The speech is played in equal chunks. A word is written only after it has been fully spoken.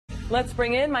Let's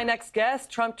bring in my next guest,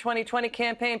 Trump 2020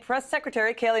 campaign press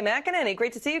secretary, Kayleigh McEnany.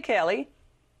 Great to see you, Kayleigh.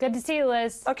 Good to see you,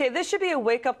 Liz. Okay, this should be a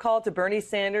wake-up call to Bernie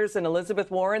Sanders and Elizabeth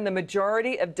Warren. The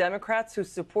majority of Democrats who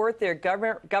support their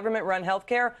government-run health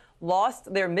care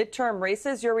lost their midterm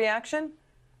races. Your reaction?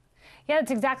 Yeah,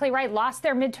 that's exactly right. Lost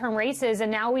their midterm races,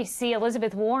 and now we see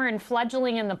Elizabeth Warren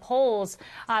fledgling in the polls,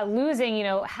 losing,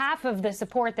 half of the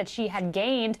support that she had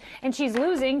gained. And she's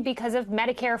losing because of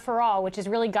Medicare for All, which is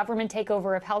really government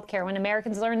takeover of health care. When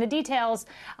Americans learn the details,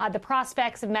 the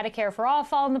prospects of Medicare for All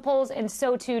fall in the polls, and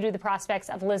so too do the prospects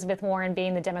of Elizabeth Warren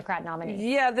being the Democrat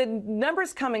nominee. Yeah, the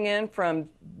numbers coming in from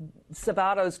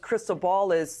Sabato's crystal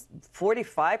ball is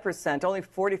 45%, only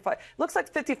 45. Looks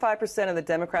like 55% of the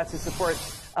Democrats who support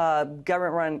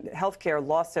government-run health care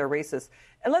lost their races.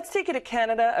 And let's take it to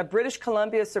Canada. A British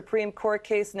Columbia Supreme Court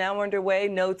case now underway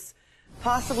notes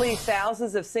possibly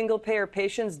thousands of single-payer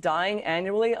patients dying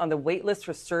annually on the wait list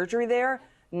for surgery there.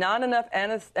 Not enough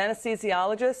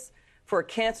anesthesiologists for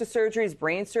cancer surgeries,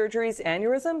 brain surgeries,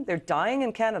 aneurysm. They're dying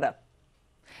in Canada.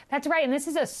 That's right. And this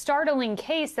is a startling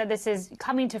case that this is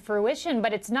coming to fruition,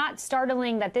 but it's not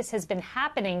startling that this has been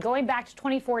happening. Going back to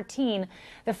 2014,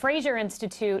 the Fraser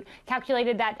Institute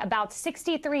calculated that about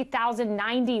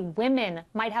 63,090 women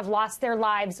might have lost their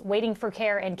lives waiting for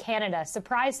care in Canada.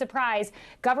 Surprise, surprise.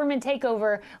 Government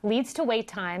takeover leads to wait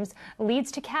times,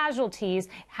 leads to casualties.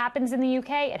 Happens in the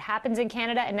UK, it happens in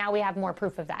Canada, and now we have more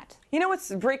proof of that. You know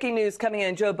what's breaking news coming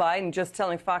in? Joe Biden just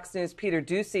telling Fox News' Peter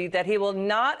Doocy that he will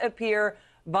not appear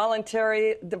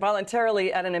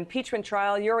voluntarily at an impeachment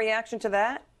trial. Your reaction to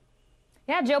that?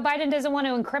 Yeah, Joe Biden doesn't want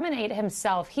to incriminate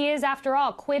himself. He is, after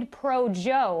all, quid pro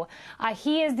Joe.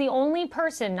 He is the only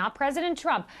person, not President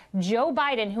Trump, Joe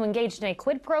Biden, who engaged in a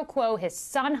quid pro quo, his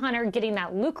son Hunter getting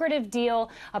that lucrative deal,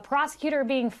 a prosecutor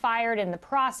being fired in the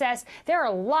process. There are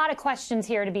a lot of questions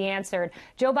here to be answered.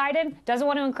 Joe Biden doesn't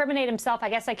want to incriminate himself. I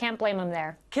guess I can't blame him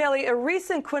there. Kayleigh, a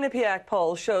recent Quinnipiac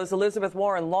poll shows Elizabeth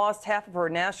Warren lost half of her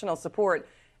national support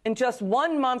in just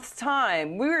 1 month's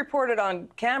time. We reported on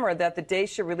camera that the day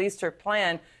she released her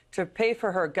plan to pay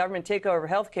for her government takeover of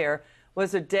health care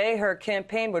was the day her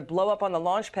campaign would blow up on the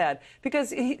launch pad.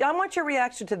 Because I want your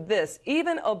reaction to this.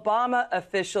 Even Obama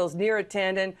officials, Neera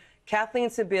Tanden, Kathleen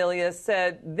Sebelius,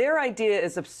 said their idea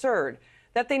is absurd,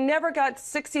 that they never got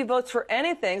 60 votes for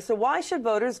anything. So why should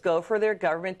voters go for their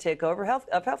government takeover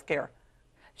of health care?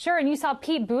 Sure, and you saw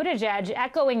Pete Buttigieg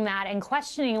echoing that and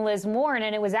questioning Liz Warren,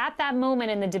 and it was at that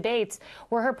moment in the debates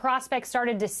where her prospects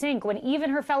started to sink, when even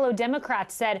her fellow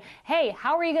Democrats said, hey,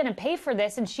 how are you going to pay for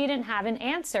this? And she didn't have an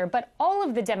answer. But all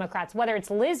of the Democrats, whether it's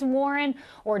Liz Warren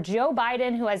or Joe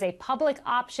Biden, who has a public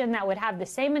option that would have the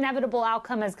same inevitable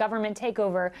outcome as government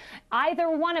takeover,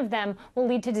 either one of them will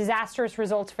lead to disastrous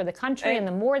results for the country. And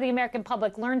the more the American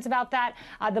public learns about that,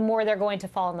 the more they're going to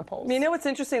fall in the polls. You know what's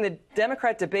interesting? The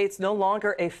Democrat debate's no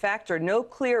longer a factor. No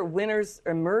clear winners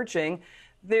emerging.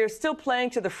 They're still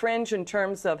playing to the fringe in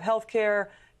terms of health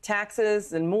care,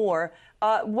 taxes, and more.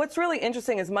 What's really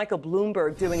interesting is Michael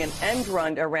Bloomberg doing an end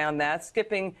run around that,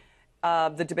 skipping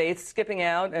the debates, skipping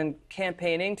out and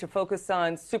campaigning to focus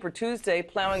on Super Tuesday,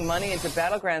 plowing money into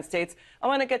battleground states. I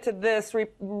want to get to this.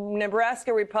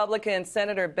 Nebraska Republican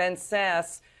Senator Ben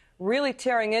Sasse really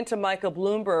tearing into Michael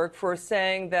Bloomberg for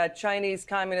saying that Chinese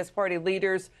Communist Party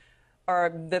leaders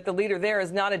that the leader there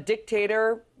is not a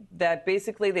dictator, that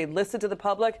basically they listen to the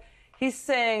public. He's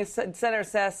saying, Senator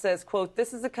Sasse says, quote,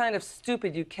 this is the kind of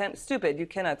stupid you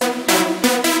cannot.